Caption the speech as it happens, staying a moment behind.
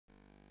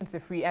The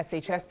free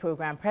SHS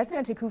program,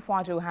 President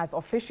Akufo-Addo has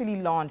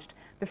officially launched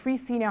the free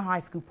senior high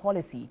school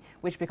policy,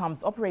 which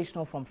becomes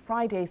operational from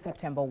Friday,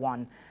 September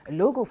 1. A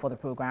logo for the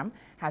program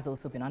has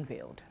also been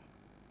unveiled.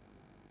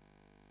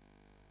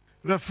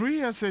 The free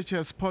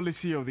SHS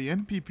policy of the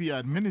NPP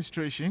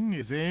administration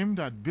is aimed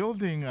at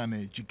building an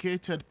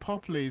educated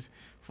populace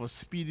for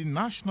speedy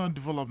national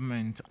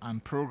development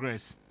and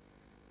progress.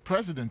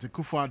 President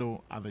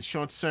Akufo-Addo, at the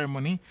short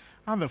ceremony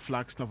at the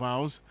Flagstaff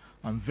House,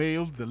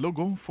 unveiled the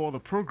logo for the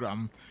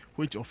program,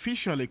 which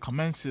officially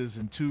commences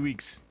in 2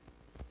 weeks.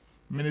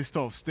 Minister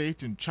of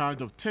State in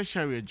charge of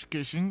tertiary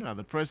education at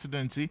the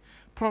presidency,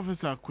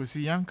 Professor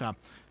Kwesi Yankah,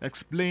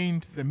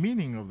 explained the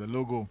meaning of the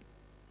logo.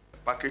 The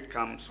package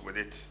comes with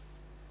it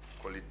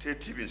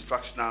qualitative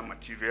instructional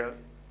material,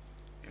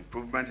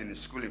 improvement in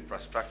school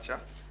infrastructure,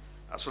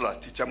 as well as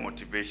teacher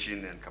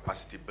motivation and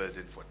capacity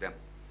building for them.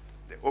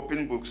 The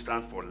open book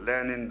stands for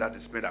learning that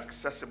is made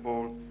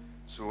accessible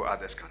so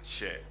others can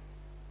share.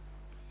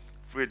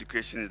 Free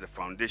education is the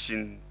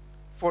foundation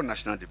for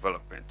national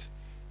development.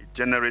 It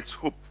generates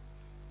hope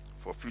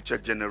for future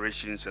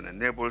generations and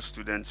enables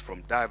students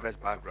from diverse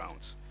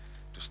backgrounds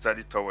to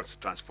study towards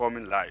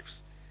transforming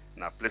lives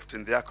and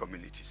uplifting their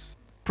communities.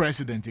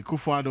 President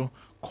Akufo-Addo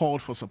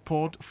called for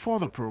support for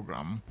the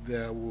program.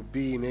 There will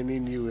be in any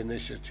new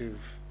initiative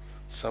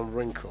some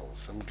wrinkles,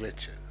 some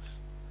glitches.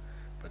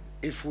 But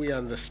if we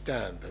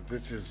understand that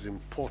this is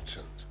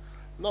important,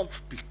 not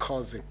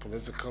because a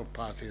political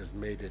party has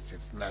made it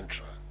its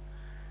mantra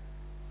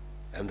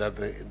and that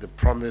the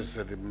promise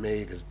that it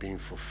made is being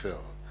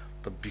fulfilled,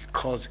 but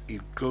because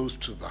it goes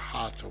to the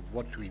heart of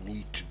what we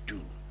need to do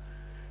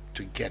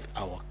to get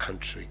our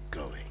country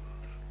going.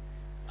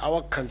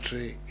 Our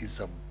country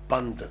is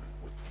abundant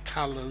with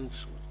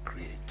talents, with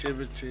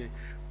creativity,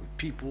 with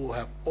people who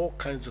have all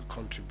kinds of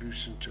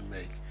contribution to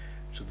make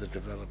to the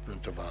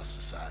development of our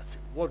society.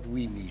 What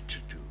we need to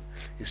do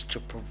is to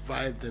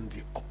provide them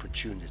the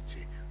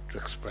opportunity to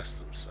express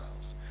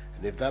themselves.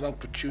 And if that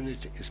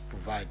opportunity is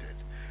provided,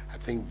 I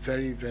think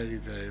very, very,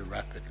 very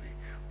rapidly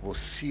we'll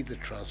see the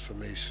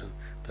transformation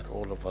that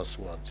all of us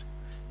want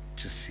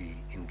to see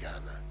in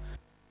Ghana.